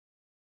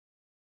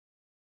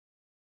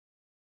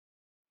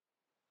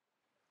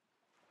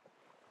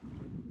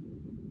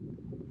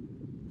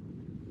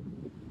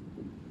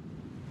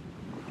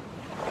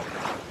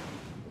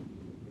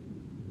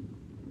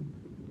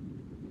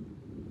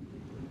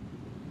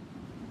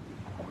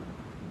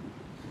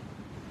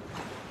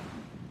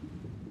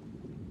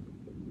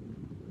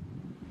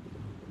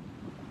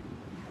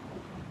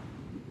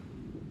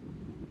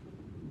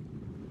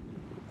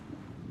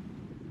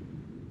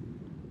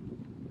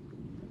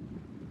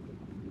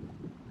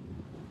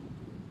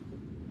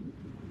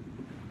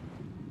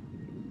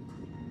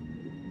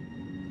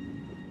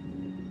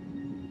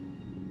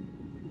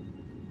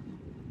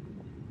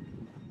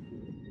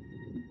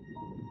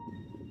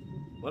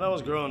When I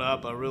was growing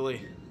up, I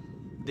really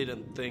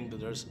didn't think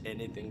that there's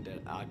anything that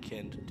I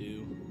can't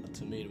do.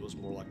 To me, it was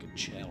more like a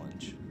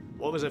challenge.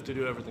 Always have to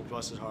do everything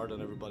twice as hard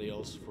than everybody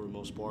else for the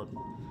most part.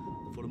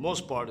 For the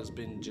most part, it's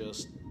been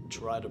just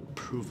try to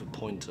prove a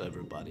point to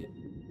everybody.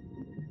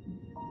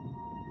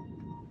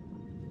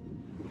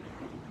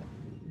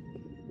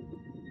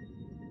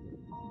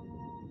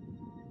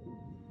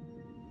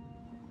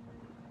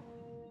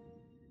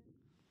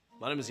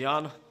 My name is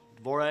Jan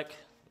Dvorak.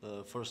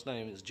 First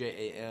name is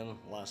Jan,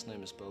 last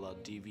name is spelled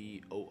out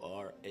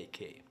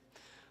Dvorak.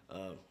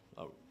 I'm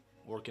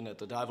working at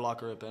the dive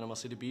locker at Panama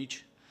City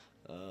Beach.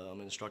 I'm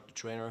an instructor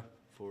trainer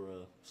for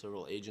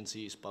several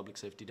agencies, public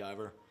safety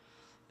diver,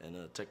 and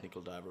a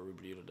technical diver,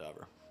 rebreather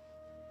diver.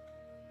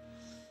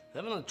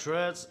 Having a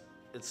treads,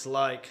 it's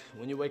like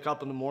when you wake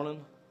up in the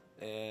morning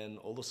and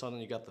all of a sudden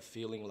you got the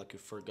feeling like you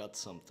forgot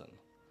something.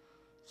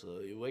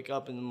 So you wake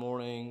up in the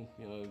morning,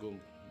 you know, go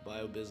buy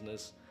a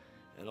business,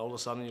 and all of a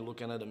sudden you're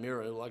looking at a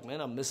mirror, you're like,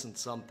 man, I'm missing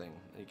something.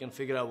 And you can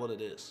figure out what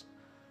it is.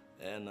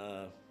 And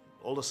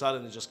all of a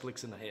sudden it just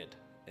clicks in the head,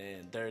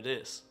 and there it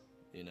is,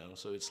 you know.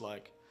 So it's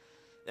like,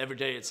 every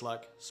day it's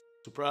like,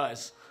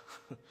 surprise.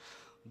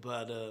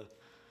 But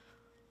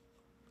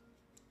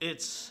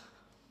it's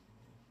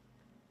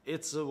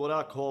what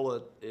I call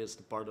it is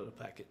the part of the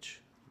package.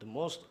 The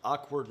most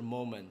awkward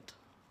moment,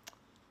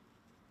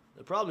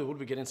 it probably would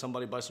be getting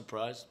somebody by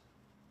surprise.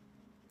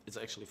 It's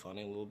actually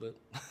funny a little bit.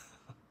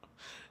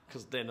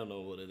 Because they don't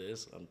know what it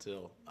is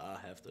until I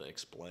have to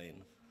explain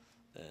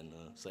and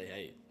say,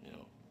 hey, you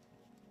know,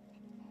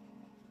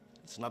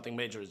 it's nothing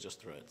major, it's just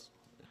threads.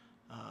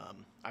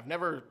 I've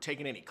never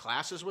taken any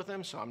classes with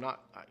him, so I'm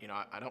not, you know,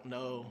 I don't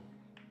know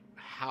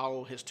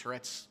how his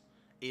Tourette's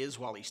is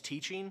while he's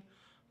teaching,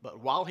 but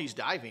while he's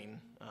diving,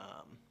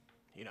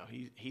 you know,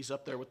 he's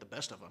up there with the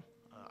best of them.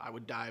 I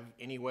would dive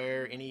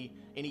anywhere, any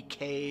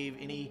cave,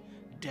 any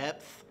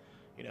depth,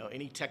 you know,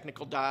 any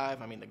technical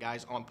dive. I mean, the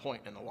guy's on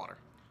point in the water.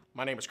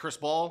 My name is Chris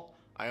Ball.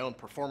 I own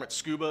Performance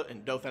Scuba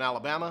in Dothan,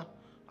 Alabama.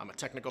 I'm a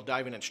technical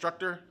diving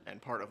instructor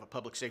and part of a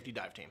public safety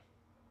dive team.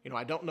 You know,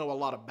 I don't know a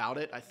lot about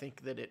it. I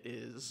think that it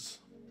is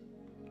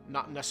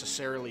not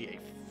necessarily a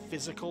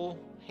physical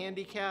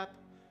handicap,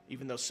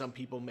 even though some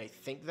people may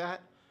think that.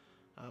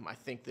 I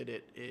think that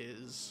it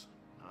is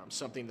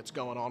something that's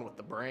going on with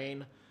the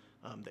brain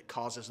that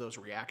causes those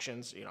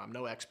reactions. You know, I'm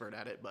no expert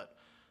at it, but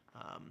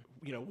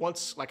you know,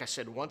 once, like I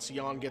said, once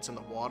Jan gets in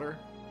the water,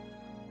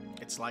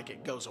 it's like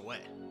it goes away.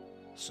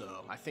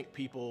 So I think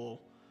people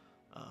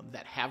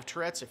that have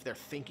Tourette's, if they're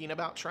thinking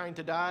about trying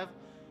to dive,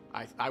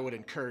 I would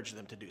encourage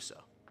them to do so.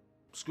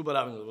 Scuba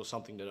diving was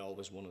something that I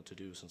always wanted to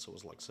do since I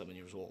was like 7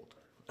 years old.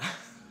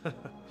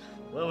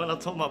 Well, when I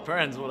told my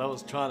parents what I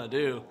was trying to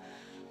do,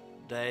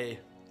 they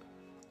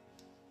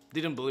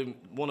didn't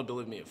want to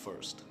believe me at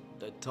first.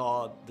 They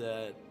thought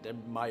that there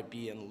might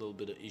be a little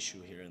bit of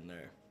issue here and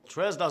there.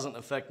 Stress doesn't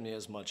affect me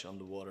as much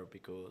underwater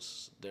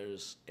because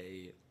there's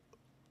a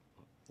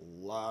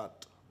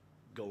lot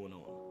going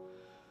on.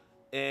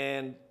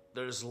 And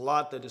there's a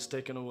lot that is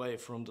taken away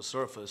from the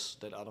surface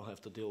that I don't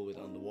have to deal with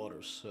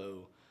underwater.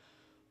 So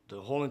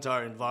the whole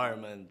entire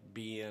environment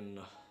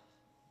being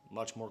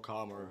much more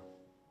calmer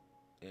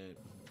and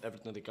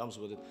everything that comes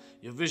with it,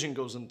 your vision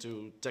goes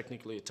into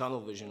technically a tunnel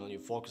vision and you're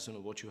focusing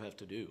on what you have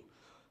to do.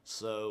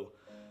 So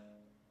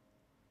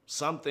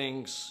some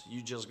things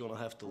you're just gonna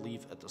have to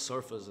leave at the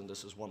surface, and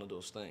this is one of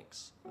those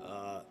things.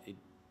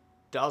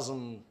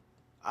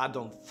 I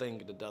don't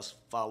think that does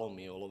follow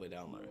me all the way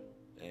down there.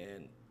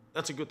 And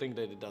that's a good thing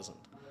that it doesn't.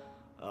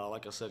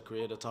 Like I said,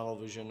 create a tunnel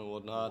vision and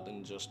whatnot,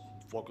 and just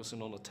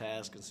focusing on the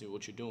task and see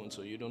what you're doing,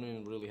 so you don't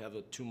even really have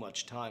too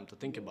much time to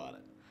think about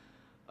it.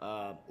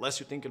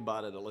 Less you think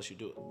about it, the less you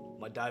do it.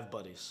 My dive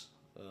buddies,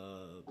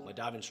 my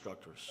dive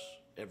instructors,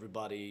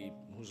 everybody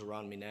who's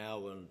around me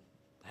now and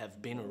have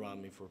been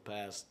around me for the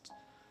past,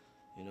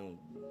 you know,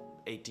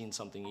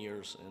 18-something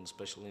years, and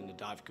especially in the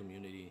dive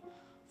community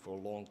for a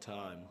long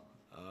time.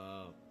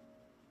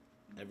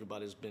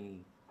 Everybody's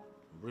been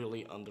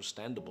really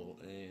understandable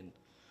and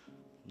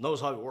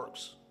knows how it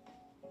works.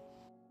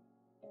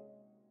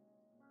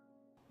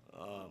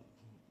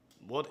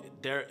 What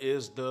there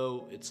is,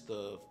 though, it's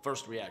the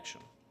first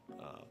reaction.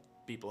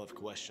 People have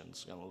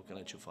questions, kind of looking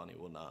at you funny,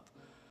 whatnot.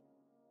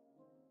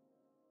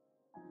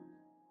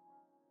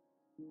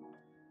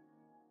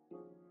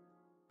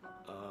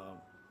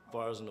 As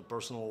far as in the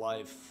personal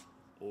life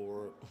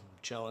or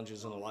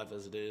challenges in the life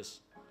as it is,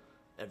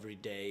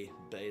 everyday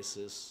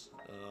basis,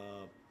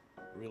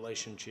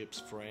 relationships,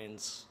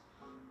 friends,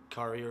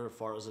 career, as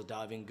far as the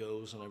diving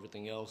goes and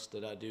everything else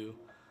that I do,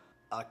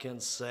 I can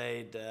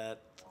say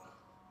that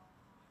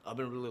I've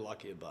been really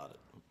lucky about it.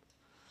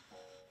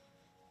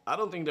 I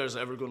don't think there's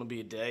ever going to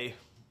be a day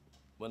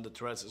when the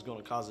Tourette's is going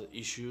to cause an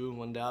issue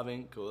when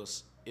diving,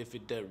 because if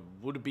there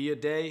would be a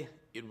day,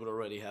 it would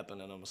already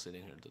happen and I'm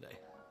sitting here today.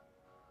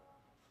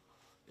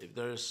 If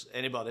there's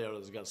anybody else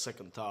that's got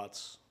second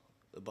thoughts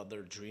about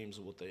their dreams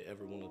and what they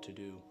ever wanted to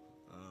do,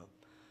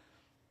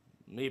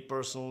 me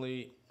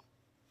personally,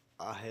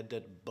 I had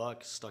that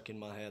bug stuck in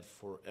my head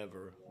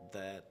forever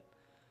that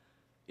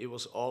it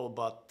was all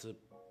about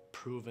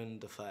proving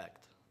the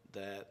fact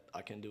that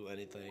I can do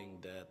anything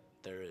that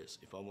there is.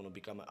 If I want to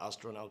become an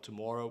astronaut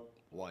tomorrow,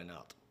 why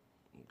not?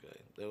 Okay,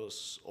 that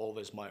was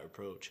always my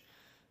approach.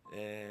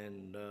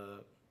 And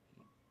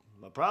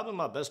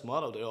my best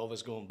motto they're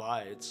always going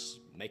by, it's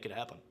make it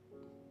happen.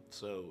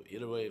 So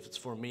either way, if it's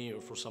for me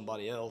or for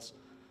somebody else,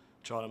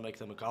 trying to make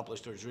them accomplish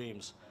their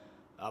dreams,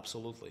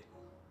 absolutely.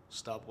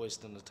 Stop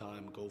wasting the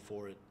time, go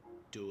for it,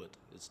 do it.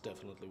 It's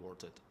definitely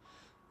worth it.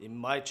 It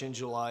might change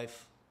your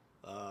life,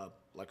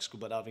 like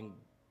scuba diving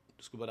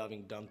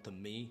done to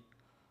me.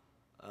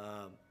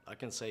 I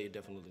can say it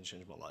definitely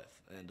changed my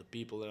life. And the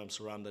people that I'm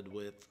surrounded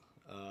with,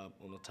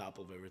 on the top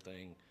of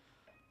everything,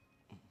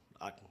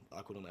 I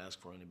couldn't ask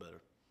for any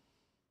better.